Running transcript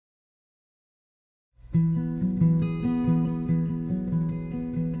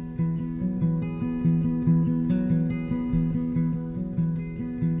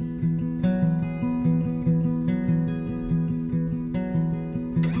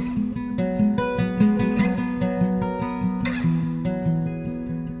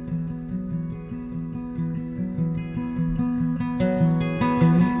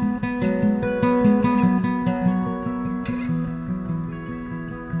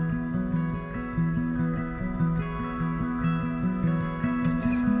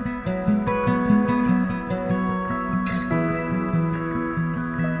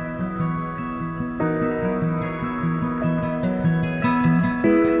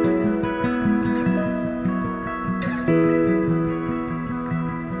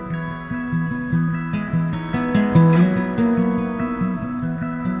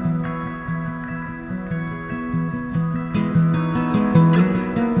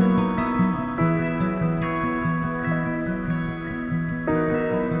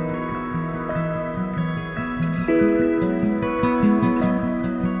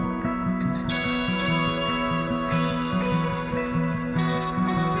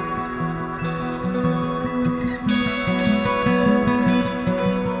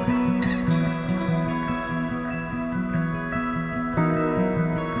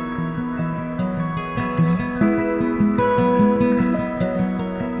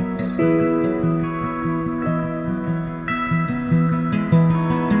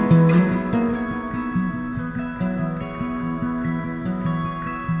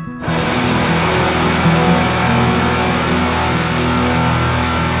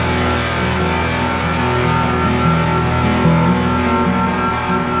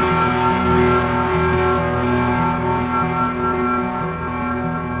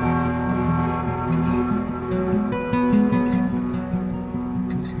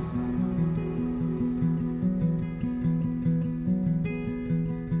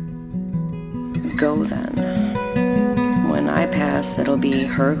Go then. When I pass, it'll be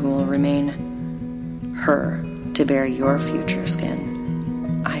her who will remain, her to bear your future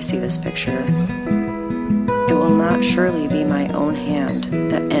skin. I see this picture. It will not surely be my own hand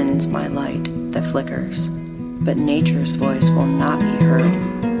that ends my light that flickers, but nature's voice will not be heard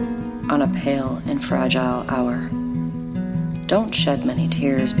on a pale and fragile hour. Don't shed many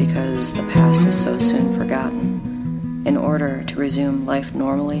tears because the past is so soon forgotten. In order to resume life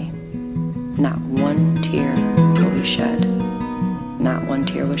normally, not one tear will be shed. Not one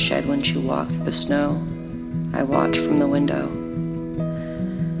tear was shed when she walked through the snow. I watched from the window.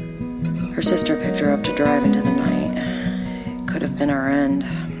 Her sister picked her up to drive into the night. It could have been our end.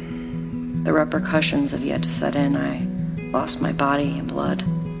 The repercussions have yet to set in. I lost my body and blood.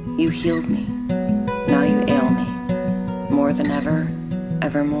 You healed me. Now you ail me. More than ever,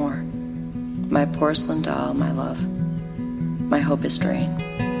 evermore. My porcelain doll, my love. My hope is drained.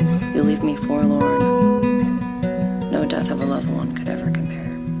 You leave me forlorn. No death of a loved one could ever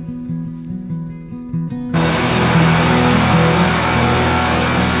compare.